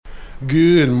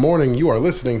Good morning. You are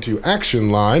listening to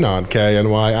Action Line on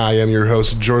KNY. I am your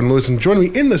host, Jordan Lewis, and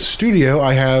joining me in the studio,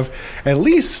 I have at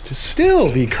least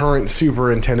still the current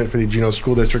superintendent for the Juneau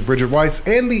School District, Bridget Weiss,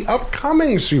 and the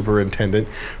upcoming superintendent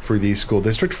for the school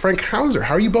district, Frank Hauser.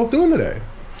 How are you both doing today?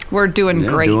 We're doing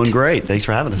great. Doing great. Thanks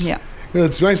for having us. Yeah.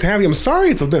 It's nice to have you. I'm sorry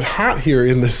it's a bit hot here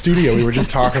in the studio. We were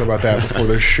just talking about that before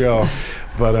the show,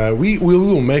 but we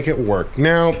will make it work.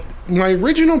 Now, my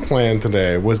original plan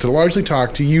today was to largely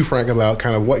talk to you, Frank, about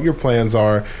kind of what your plans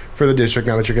are for the district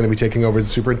now that you're going to be taking over as the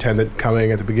superintendent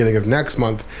coming at the beginning of next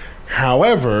month.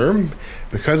 However,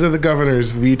 because of the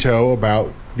governor's veto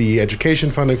about the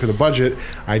education funding for the budget,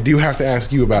 I do have to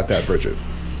ask you about that, Bridget.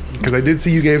 Because I did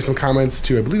see you gave some comments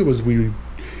to, I believe it was, you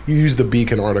used the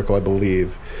Beacon article, I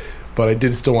believe. But I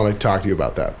did still want to talk to you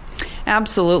about that.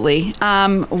 Absolutely.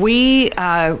 We,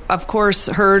 of course,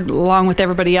 heard, along with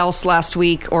everybody else last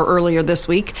week or earlier this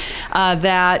week,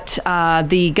 that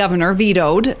the governor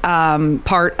vetoed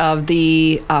part of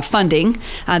the funding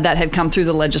that had come through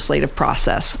the legislative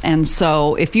process. And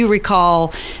so if you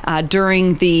recall,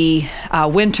 during the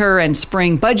winter and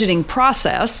spring budgeting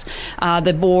process,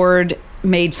 the board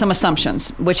made some assumptions,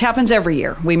 which happens every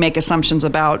year. We make assumptions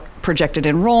about projected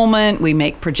enrollment. We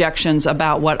make projections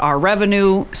about what our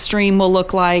revenue stream will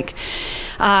look like.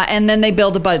 And then they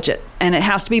build a budget. And it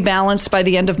has to be balanced by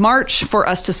the end of March for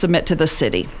us to submit to the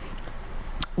city.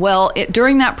 Well,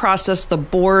 during that process, the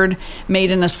board made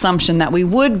an assumption that we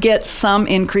would get some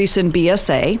increase in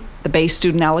BSA, the base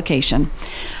student allocation,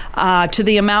 to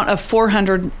the amount of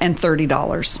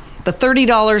 $430. The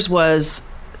 $30 was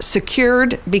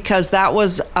secured because that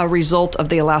was a result of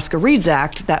the Alaska Reads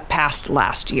Act that passed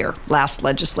last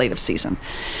legislative season.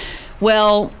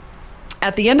 Well,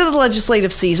 at the end of the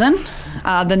legislative season,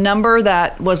 the number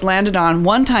that was landed on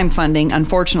one-time funding,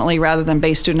 unfortunately, rather than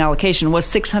base student allocation, was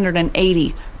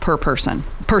 $680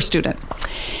 per student.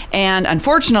 And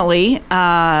unfortunately,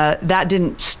 that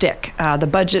didn't stick.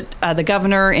 The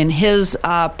governor in his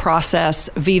process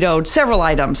vetoed several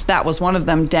items. That was one of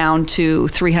them, down to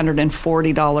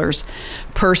 $340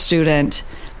 per student,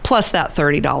 plus that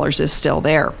 $30 is still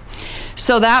there.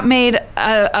 So that made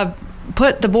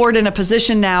put the board in a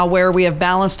position now where we have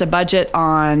balanced a budget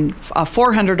on a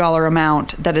 $400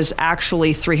 amount that is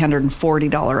actually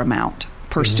 $340 amount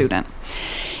per student.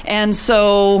 And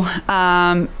so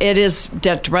it is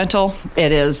detrimental.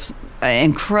 It is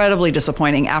incredibly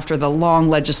disappointing after the long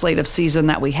legislative season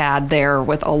that we had there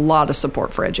with a lot of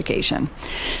support for education.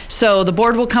 So the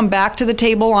board will come back to the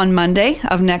table on Monday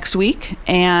of next week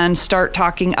and start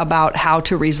talking about how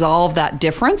to resolve that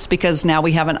difference, because now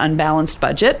we have an unbalanced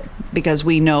budget because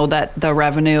we know that the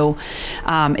revenue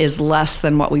is less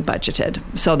than what we budgeted.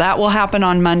 So that will happen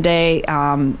on Monday,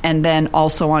 and then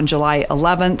also on July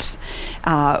 11th,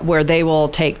 where they will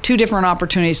take two different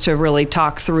opportunities to really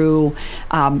talk through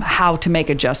how to make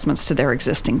adjustments to their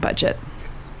existing budget.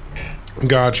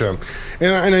 Gotcha.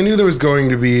 And I knew there was going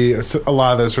to be a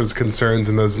lot of those sorts of concerns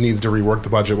and those needs to rework the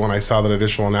budget when I saw that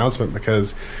additional announcement,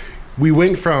 because we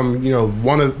went from,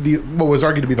 one of what was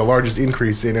argued to be the largest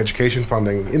increase in education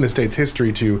funding in the state's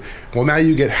history to, well, now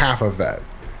you get half of that.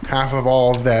 Half of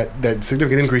all that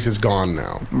significant increase is gone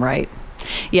now. Right.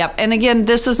 Yep. And again,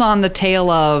 this is on the tail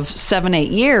of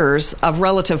 7-8 years of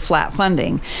relative flat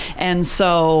funding. And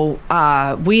so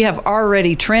we have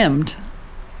already trimmed,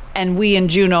 and we in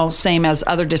Juneau, same as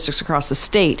other districts across the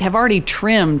state, have already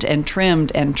trimmed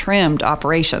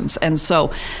operations. And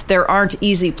so there aren't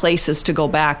easy places to go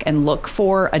back and look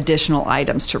for additional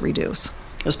items to reduce.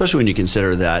 Especially when you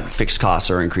consider that fixed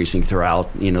costs are increasing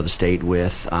throughout, the state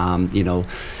with,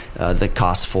 the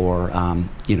costs for,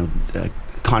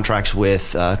 contracts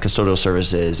with custodial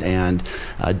services and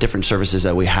different services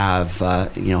that we have,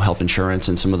 health insurance,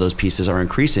 and some of those pieces are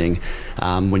increasing.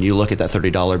 When you look at that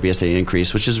 $30 BSA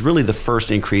increase, which is really the first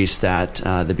increase that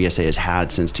the BSA has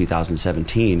had since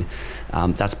 2017,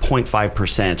 that's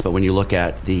 0.5%. But when you look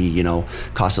at the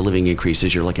cost of living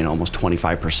increases, you're looking at almost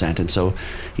 25%. And so,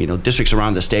 districts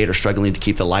around the state are struggling to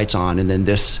keep the lights on, and then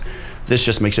this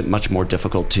just makes it much more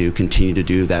difficult to continue to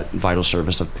do that vital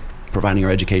service of providing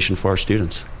our education for our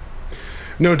students.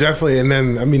 No, definitely. And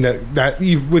then, that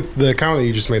with the comment that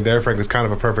you just made there, Frank, was kind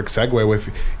of a perfect segue with,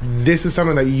 this is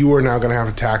something that you are now going to have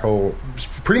to tackle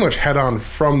pretty much head on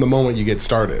from the moment you get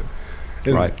started.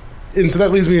 And, right. And so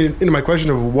that leads me into my question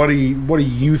of what are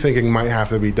you thinking might have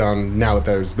to be done now that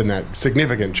there's been that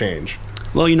significant change?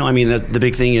 Well, I mean, the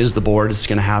big thing is the board is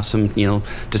going to have some,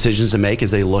 decisions to make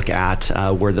as they look at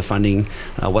where the funding,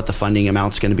 what the funding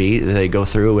amount's going to be. They go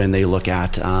through and they look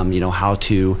at, how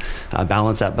to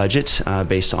balance that budget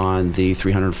based on the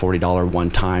 $340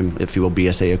 one-time, if you will,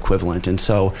 BSA equivalent. And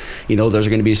so, those are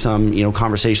going to be some,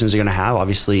 conversations they're going to have.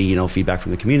 Obviously, feedback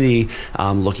from the community,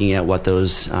 looking at what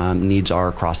those needs are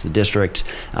across the district.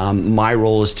 My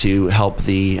role is to help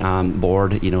the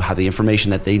board, have the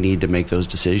information that they need to make those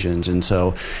decisions. And so,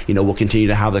 we'll continue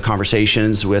to have the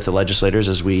conversations with the legislators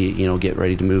as we, get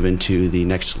ready to move into the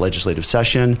next legislative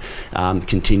session,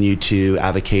 continue to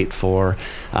advocate for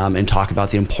and talk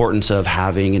about the importance of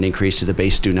having an increase to the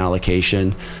base student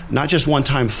allocation, not just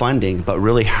one-time funding, but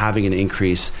really having an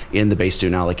increase in the base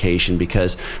student allocation,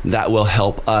 because that will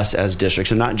help us as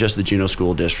districts, and not just the Juneau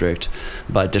School District,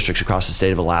 but districts across the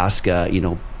state of Alaska,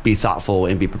 be thoughtful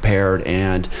and be prepared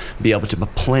and be able to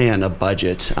plan a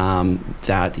budget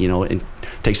that,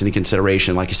 takes into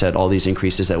consideration, like you said, all these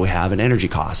increases that we have in energy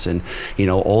costs and,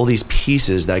 all these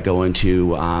pieces that go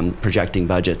into projecting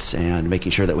budgets and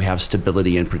making sure that we have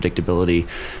stability and predictability,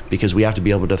 because we have to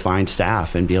be able to find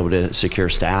staff and be able to secure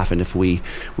staff. And if we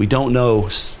don't know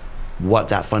what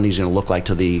that funding is going to look like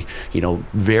to the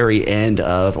very end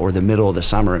of or the middle of the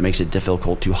summer, it makes it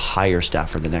difficult to hire staff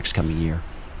for the next coming year.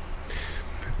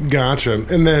 Gotcha.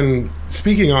 And then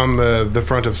speaking on the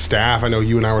front of staff, I know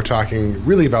you and I were talking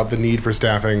really about the need for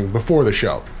staffing before the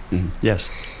show. Mm-hmm. Yes.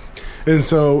 And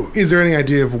so is there any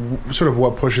idea of sort of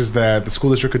what pushes that the school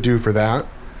district could do for that?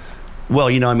 Well,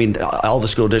 all the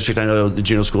school district, I know the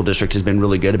Juneau School District has been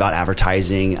really good about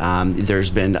advertising.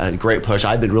 There's been a great push.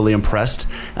 I've been really impressed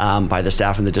by the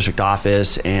staff in the district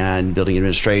office and building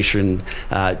administration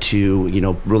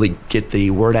to, really get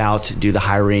the word out, do the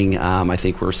hiring. I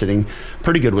think we're sitting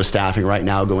pretty good with staffing right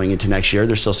now going into next year.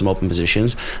 There's still some open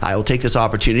positions. I will take this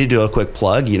opportunity to do a quick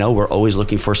plug. We're always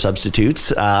looking for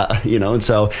substitutes, and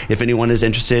so if anyone is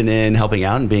interested in helping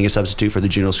out and being a substitute for the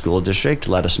Juneau School District,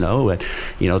 let us know.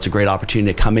 It's a great opportunity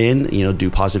to come in, do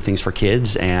positive things for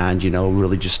kids and,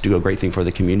 really just do a great thing for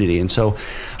the community. And so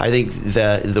I think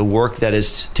the work that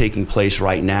is taking place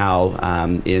right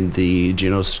now in the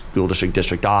Juneau School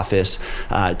District office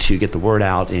to get the word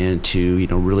out and to,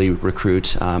 really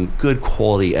recruit good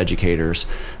quality educators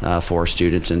for our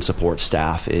students and support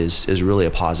staff is really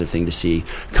a positive thing to see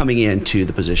coming into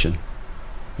the position.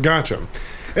 Gotcha.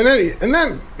 And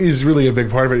that is really a big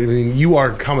part of it. I mean, you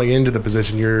are coming into the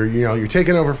position. You're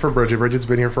taking over for Bridget. Bridget's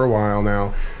been here for a while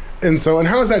now, and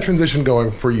how is that transition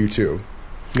going for you two?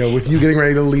 With you getting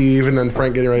ready to leave and then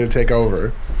Frank getting ready to take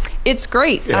over. It's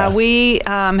great. Yeah. We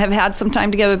have had some time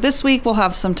together this week. We'll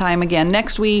have some time again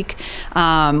next week.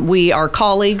 We are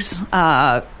colleagues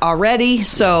already,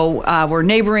 so we're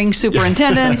neighboring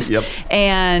superintendents, Yep.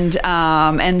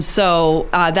 and so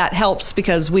that helps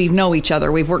because we know each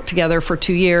other. We've worked together for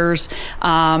 2 years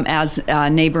as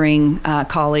neighboring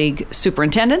colleague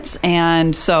superintendents,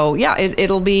 and so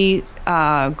it'll be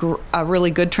a really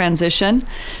good transition.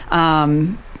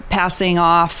 Passing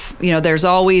off,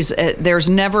 there's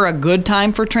never a good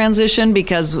time for transition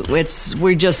because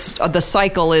the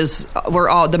cycle is,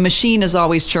 the machine is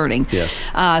always churning. Yes.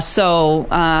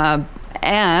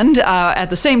 And at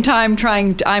the same time,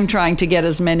 I'm trying to get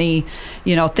as many,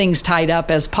 things tied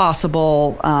up as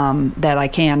possible that I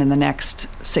can in the next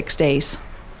 6 days.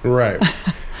 Right.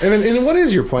 And what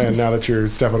is your plan now that you're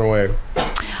stepping away?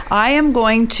 I am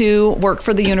going to work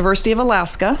for the University of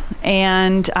Alaska,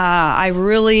 and I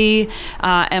really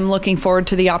am looking forward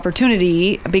to the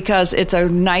opportunity because it's a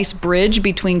nice bridge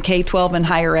between K-12 and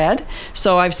higher ed.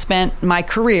 So I've spent my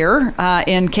career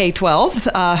in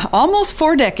K-12, almost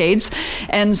 4 decades,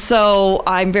 and so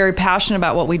I'm very passionate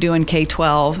about what we do in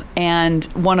K-12, and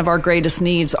one of our greatest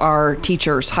needs are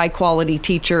teachers, high-quality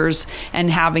teachers, and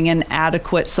having an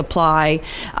adequate supply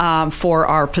for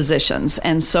our positions.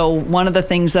 And so one of the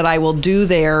things that I will do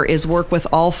there is work with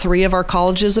all 3 of our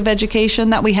colleges of education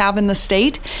that we have in the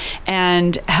state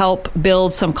and help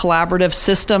build some collaborative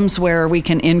systems where we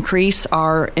can increase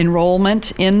our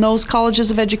enrollment in those colleges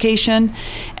of education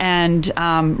and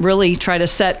really try to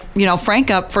set Frank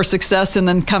up for success in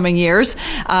the coming years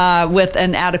with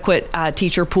an adequate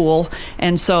teacher pool.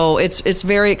 And so it's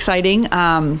very exciting.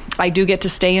 I do get to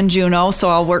stay in Juneau, so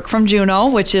I'll work from Juneau,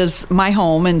 which is my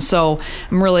home. And so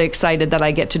I'm really excited that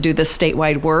I get to do this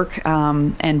statewide work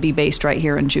and be based right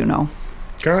here in Juneau.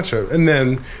 Gotcha. And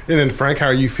then Frank, how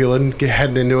are you feeling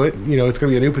heading into it? You know, it's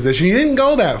going to be a new position. You didn't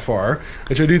go that far,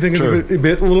 which I do think is a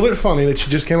little bit funny that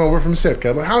you just came over from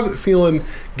Sitka. But how's it feeling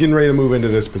getting ready to move into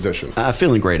this position?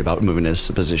 Feeling great about moving into this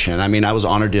position. I mean, I was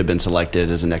honored to have been selected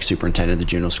as the next superintendent of the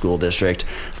Juneau School District.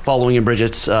 Following in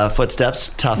Bridget's footsteps,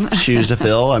 tough shoes to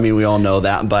fill. I mean, we all know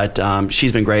that. But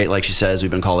she's been great. Like she says, we've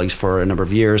been colleagues for a number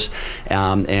of years.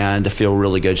 And I feel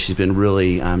really good. She's been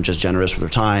really just generous with her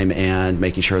time and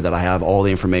making sure that I have all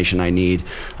the information I need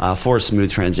for a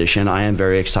smooth transition. I am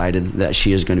very excited that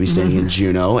she is going to be staying in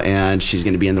Juneau, and she's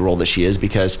going to be in the role that she is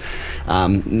because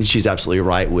she's absolutely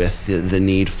right with the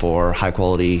need for high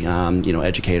quality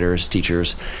educators,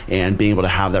 teachers, and being able to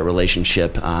have that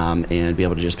relationship and be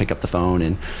able to just pick up the phone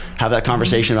and have that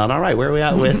conversation on, all right, where are we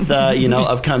at with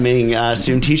upcoming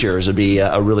student teachers would be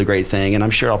a really great thing. And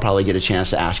I'm sure I'll probably get a chance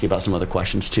to ask you about some other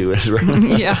questions too as we're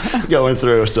going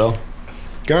through. So.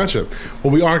 Gotcha.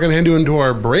 Well, we are going to head into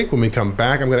our break. When we come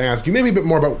back, I'm going to ask you maybe a bit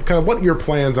more about kind of what your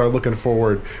plans are looking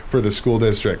forward for the school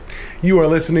district. You are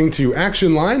listening to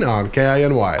Action Line on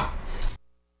KINY.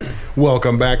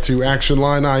 Welcome back to Action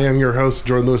Line. I am your host,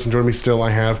 Jordan Lewis, and joining me still I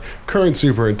have current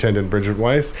Superintendent Bridget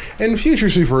Weiss and future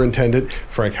Superintendent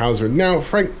Frank Hauser. Now,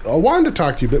 Frank, I wanted to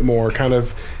talk to you a bit more, kind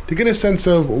of to get a sense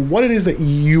of what it is that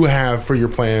you have for your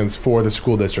plans for the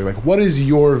school district. Like, what is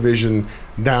your vision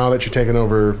now that you're taking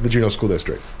over the Juneau School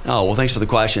District? Oh, well, thanks for the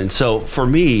question. So for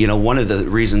me, one of the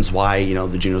reasons why,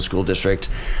 the Juneau School District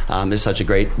is such a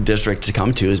great district to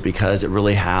come to is because it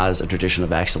really has a tradition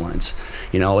of excellence.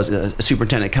 As a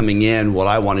superintendent coming in, what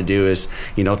I want to do is,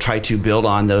 try to build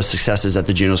on those successes that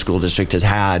the Juneau School District has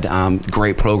had.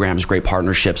 Great programs, great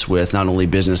partnerships with not only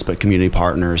business but community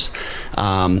partners,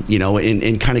 and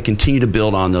kind of continue to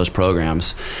build on those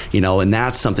programs, and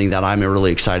that's something that I'm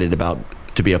really excited about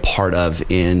to be a part of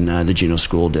in the Juneau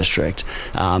School District.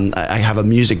 I have a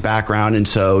music background, and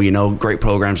so, great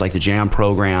programs like the JAM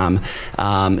program,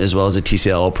 as well as the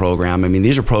TCLO program. I mean,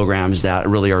 these are programs that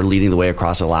really are leading the way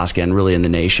across Alaska and really in the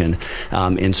nation.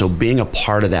 And so being a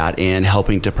part of that and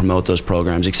helping to promote those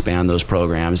programs, expand those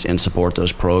programs, and support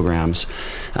those programs,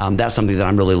 that's something that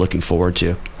I'm really looking forward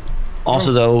to.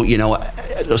 Also, though,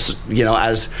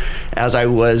 as I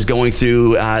was going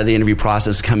through the interview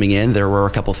process coming in, there were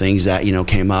a couple things that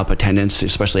came up. Attendance,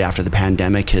 especially after the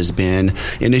pandemic, has been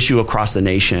an issue across the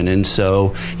nation, and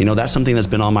so that's something that's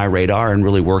been on my radar. And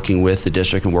really working with the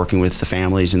district and working with the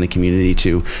families in the community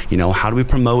to how do we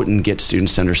promote and get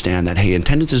students to understand that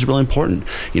attendance is really important.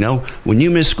 When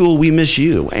you miss school, we miss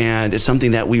you, and it's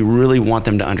something that we really want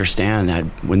them to understand that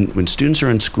when students are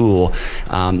in school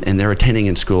and they're attending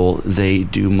in school, they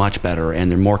do much better and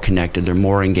they're more connected, they're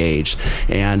more engaged,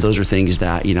 and those are things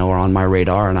that are on my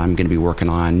radar, and I'm going to be working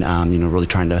on really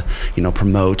trying to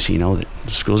promote that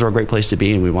schools are a great place to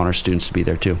be, and we want our students to be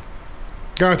there too.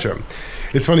 Gotcha.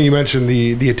 It's funny you mentioned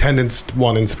the attendance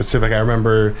one in specific. I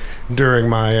remember during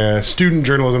my student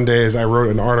journalism days, I wrote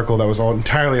an article that was all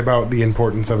entirely about the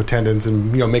importance of attendance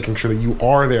and making sure that you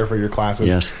are there for your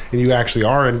classes and you actually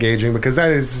are engaging, because that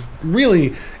is really,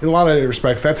 in a lot of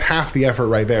respects, that's half the effort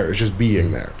right there, is just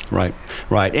being there.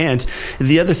 Right. And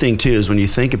the other thing too is when you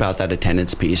think about that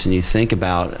attendance piece and you think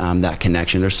about that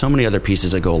connection, there's so many other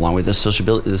pieces that go along with this.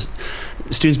 Sociability,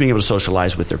 students being able to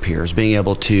socialize with their peers, being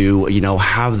able to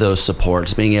have those supports,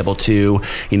 being able to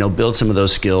build some of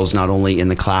those skills not only in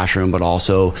the classroom but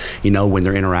also when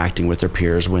they're interacting with their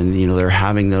peers, when they're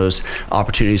having those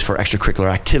opportunities for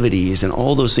extracurricular activities, and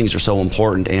all those things are so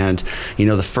important. And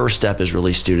the first step is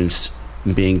really students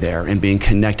being there and being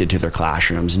connected to their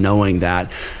classrooms, knowing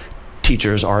that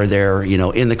teachers are there,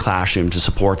 in the classroom to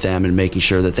support them and making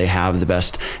sure that they have the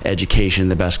best education,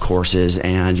 the best courses.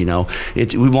 And,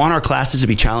 we want our classes to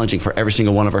be challenging for every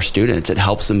single one of our students. It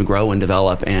helps them grow and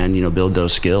develop and, build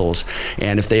those skills.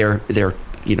 And if they're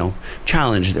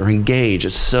challenged, they're engaged.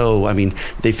 It's so,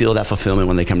 they feel that fulfillment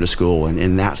when they come to school.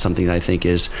 And that's something that I think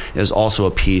is also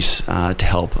a piece to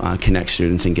help connect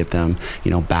students and get them,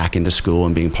 back into school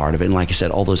and being part of it. And like I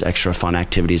said, all those extra fun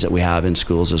activities that we have in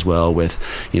schools as well with,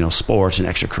 sports and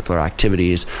extracurricular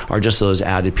activities are just those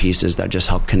added pieces that just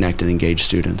help connect and engage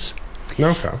students.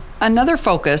 Okay. Another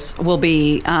focus will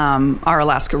be our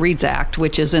Alaska Reads Act,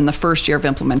 which is in the first year of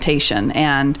implementation.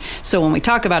 And so when we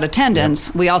talk about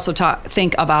attendance, we also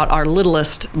think about our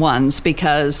littlest ones,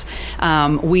 because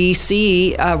we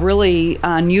see a really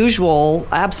unusual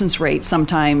absence rate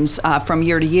sometimes from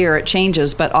year to year. It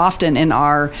changes, but often in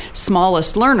our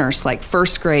smallest learners, like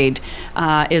first grade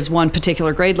is one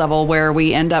particular grade level where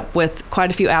we end up with quite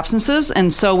a few absences.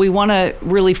 And so we want to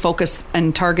really focus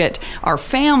and target our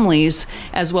families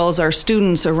as well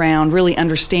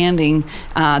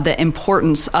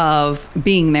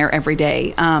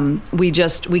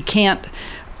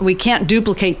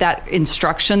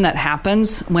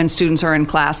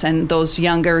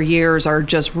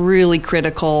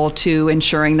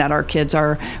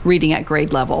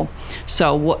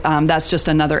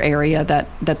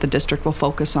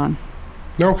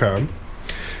Okay.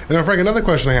 And now, Frank, another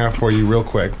question I have for you real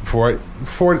quick before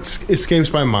it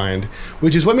escapes my mind,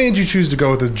 which is, what made you choose to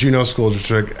go with the Juneau School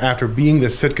District after being the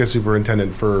Sitka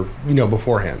superintendent for,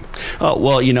 beforehand? Oh,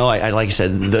 well, I like I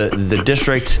said, the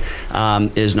district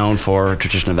is known for a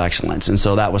tradition of excellence. And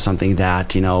so that was something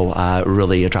that,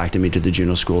 really attracted me to the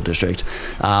Juneau School District.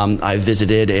 I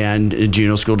visited, and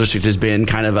Juneau School District has been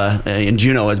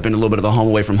Juneau has been a little bit of a home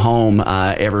away from home.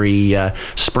 Every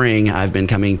spring, I've been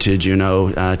coming to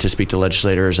Juneau to speak to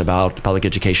legislators about public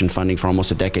education funding for almost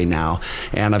a decade now.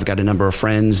 And I've got a number of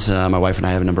friends, my wife and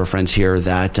I have a number of friends here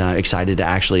that excited to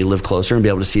actually live closer and be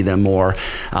able to see them more.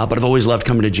 But I've always loved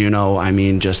coming to Juneau. I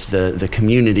mean, just the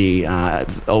community,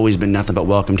 I've always been nothing but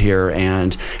welcomed here,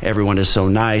 and everyone is so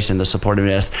nice, and the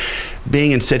supportiveness.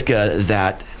 Being in Sitka,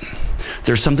 that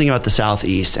there's something about the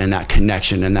Southeast and that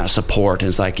connection and that support. And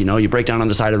it's like, you break down on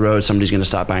the side of the road, somebody's going to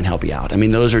stop by and help you out. I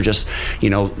mean, those are just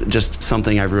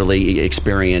something I've really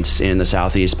experienced in the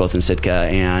Southeast, both in Sitka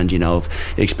and,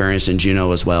 experienced in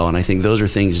Juneau as well. And I think those are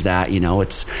things that,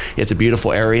 it's a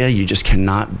beautiful area. You just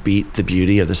cannot beat the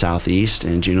beauty of the Southeast,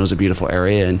 and Juneau's a beautiful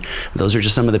area. And those are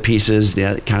just some of the pieces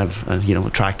that kind of,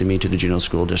 attracted me to the Juneau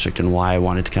School District and why I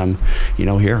wanted to come,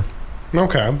 here.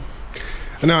 Okay.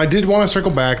 Now, I did want to circle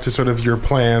back to sort of your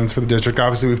plans for the district.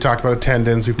 Obviously, we've talked about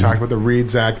attendance, we've talked about the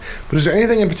READS Act, but is there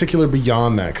anything in particular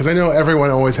beyond that? Because I know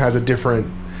everyone always has a different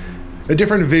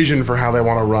vision for how they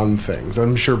want to run things.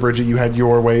 I'm sure, Bridget, you had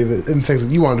your way and things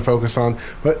that you wanted to focus on,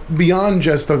 but beyond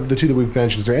just the two that we've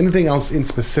mentioned, is there anything else in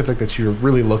specific that you're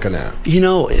really looking at?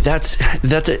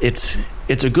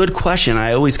 It's a good question.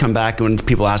 I always come back when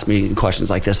people ask me questions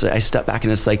like this. I step back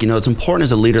and it's like, it's important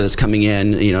as a leader that's coming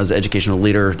in, as an educational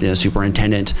leader,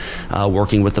 superintendent,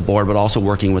 working with the board, but also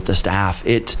working with the staff.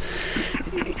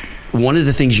 One of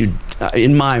the things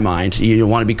in my mind, you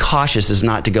want to be cautious is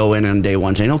not to go in on day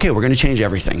one saying, okay, we're going to change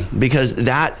everything, because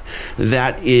that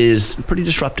is pretty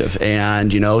disruptive.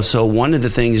 And, so one of the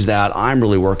things that I'm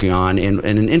really working on, and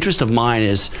an interest of mine,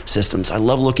 is systems. I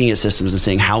love looking at systems and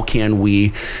saying, how can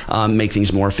we make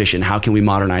things more efficient? How can we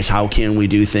modernize? How can we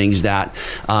do things that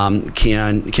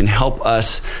can help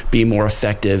us be more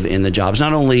effective in the jobs,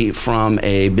 not only from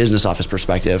a business office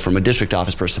perspective, from a district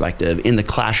office perspective, in the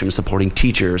classroom, supporting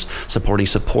teachers, supporting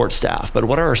support staff, but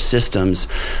what are our systems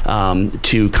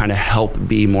to kind of help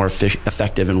be more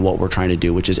effective in what we're trying to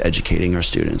do, which is educating our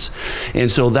students.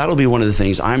 And so that'll be one of the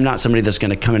things. I'm not somebody that's going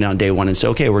to come in on day one and say,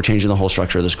 okay, we're changing the whole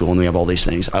structure of the school and we have all these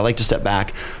things. I like to step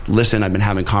back, listen. I've been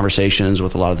having conversations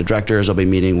with a lot of the directors. I'll be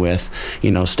meeting with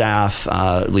staff,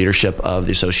 leadership of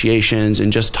the associations,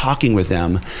 and just talking with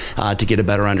them to get a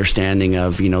better understanding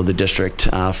of the district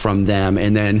from them,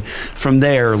 and then from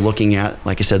there looking at,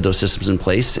 like I said, those systems in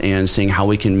place and seeing how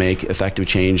we can make effective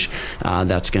change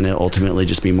that's going to ultimately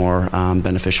just be more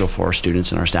beneficial for our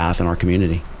students and our staff and our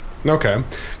community. Okay.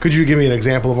 Could you give me an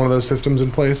example of one of those systems in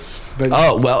place?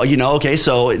 Okay.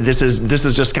 So this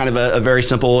is just kind of a very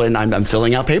simple, and I'm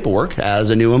filling out paperwork as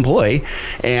a new employee,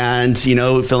 and,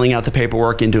 filling out the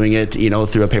paperwork and doing it,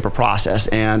 through a paper process.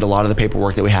 And a lot of the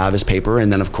paperwork that we have is paper.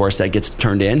 And then, of course, that gets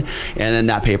turned in. And then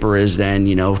that paper is then,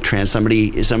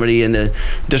 somebody in the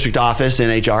district office in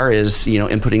HR is,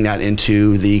 inputting that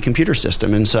into the computer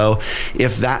system. And so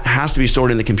if that has to be stored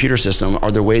in the computer system,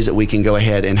 are there ways that we can go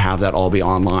ahead and have that all be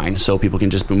online, so people can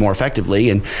just be more effectively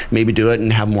and maybe do it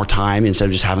and have more time instead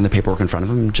of just having the paperwork in front of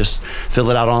them? Just fill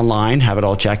it out online, have it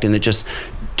all checked, and it just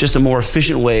a more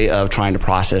efficient way of trying to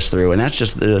process through. And that's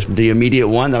just the immediate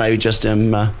one that I just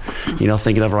am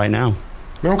thinking of right now.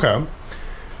 Okay.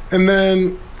 And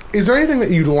then, is there anything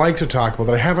that you'd like to talk about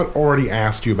that I haven't already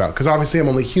asked you about? Because obviously I'm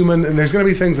only human, and there's going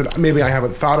to be things that maybe I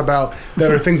haven't thought about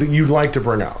that are things that you'd like to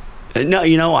bring out.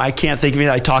 No, I can't think of it.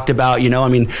 I talked about,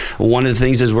 one of the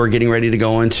things is we're getting ready to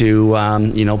go into,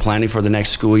 planning for the next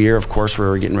school year. Of course,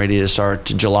 we're getting ready to start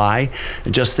July.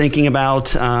 Just thinking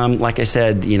about, like I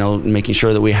said, making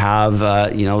sure that we have,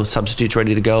 substitutes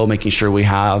ready to go, making sure we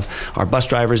have our bus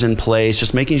drivers in place,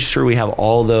 just making sure we have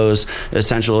all those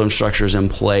essential infrastructures in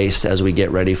place as we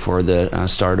get ready for the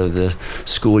start of the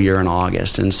school year in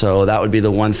August. And so that would be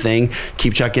the one thing.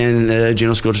 Keep checking the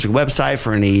Juneau School District website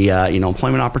for any,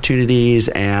 employment opportunities.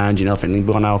 And, if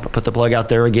anyone, I'll put the plug out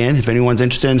there again. If anyone's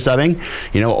interested in subbing,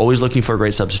 always looking for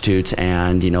great substitutes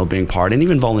and, being part and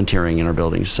even volunteering in our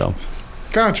buildings. So.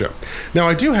 Gotcha. Now,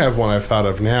 I do have one I've thought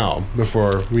of now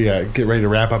before we get ready to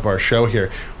wrap up our show here,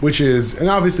 which is, and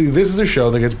obviously this is a show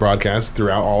that gets broadcast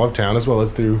throughout all of town as well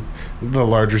as through the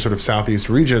larger sort of southeast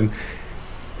region.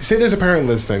 Say there's a parent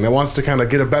listening that wants to kind of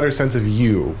get a better sense of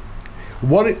you.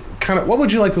 What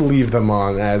would you like to leave them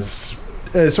on as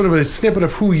sort of a snippet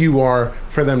of who you are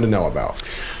for them to know about?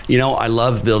 I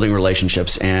love building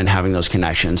relationships and having those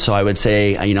connections. So I would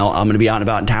say, I'm going to be out and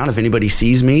about in town. If anybody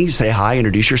sees me, say hi,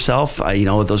 introduce yourself.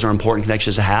 Those are important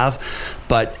connections to have.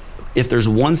 But if there's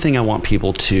one thing I want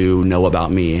people to know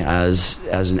about me as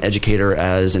an educator,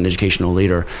 as an educational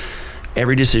leader,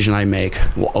 every decision I make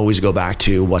will always go back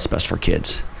to what's best for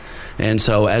kids. And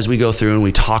so as we go through and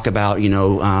we talk about,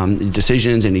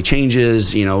 decisions, any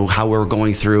changes, how we're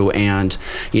going through and,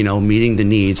 meeting the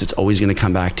needs, it's always going to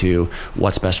come back to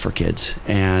what's best for kids.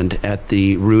 And at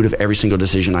the root of every single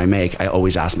decision I make, I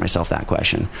always ask myself that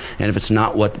question. And if it's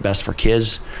not what's best for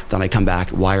kids, then I come back,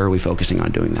 why are we focusing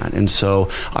on doing that? And so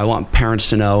I want parents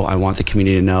to know, I want the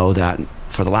community to know that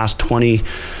for the last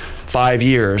 25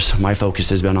 years, my focus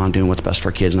has been on doing what's best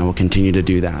for kids, and I will continue to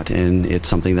do that. And it's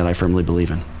something that I firmly believe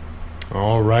in.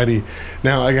 All righty.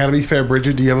 Now, I got to be fair,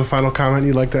 Bridget, do you have a final comment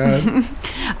you'd like to add?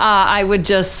 I would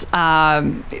just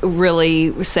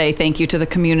really say thank you to the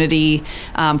community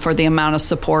for the amount of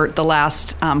support the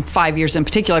last 5 years in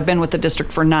particular. I've been with the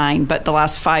district for 9, but the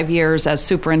last 5 years as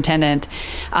superintendent,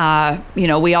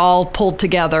 we all pulled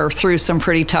together through some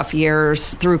pretty tough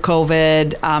years, through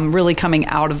COVID, really coming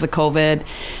out of the COVID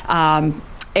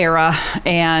era.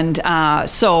 And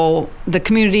so the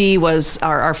community was,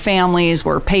 our families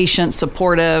were patient,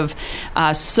 supportive,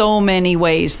 so many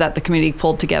ways that the community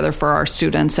pulled together for our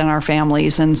students and our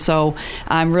families. And so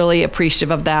I'm really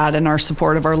appreciative of that and our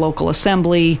support of our local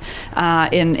assembly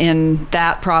in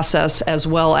that process, as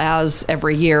well as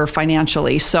every year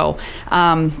financially. So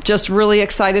just really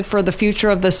excited for the future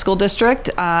of the school district.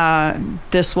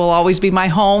 This will always be my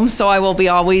home, so I will be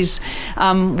always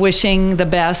wishing the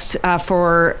best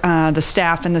for the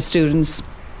staff and the students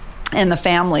and the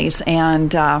families.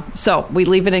 And so we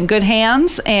leave it in good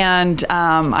hands. And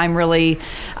I'm really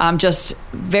just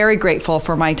very grateful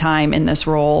for my time in this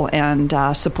role and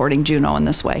supporting Juneau in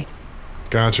this way.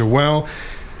 Gotcha. Well,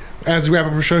 as we wrap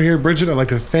up our show here, Bridget, I'd like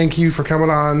to thank you for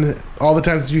coming on all the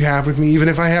times that you have with me, even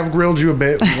if I have grilled you a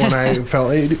bit when I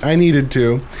felt I needed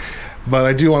to. But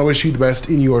I do want to wish you the best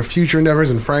in your future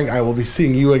endeavors. And Frank, I will be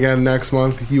seeing you again next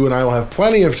month. You and I will have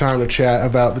plenty of time to chat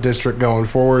about the district going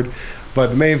forward.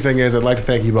 But the main thing is I'd like to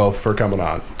thank you both for coming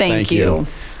on. Thank you.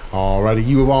 All righty.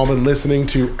 You have all been listening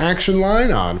to Action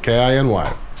Line on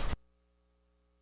KINY.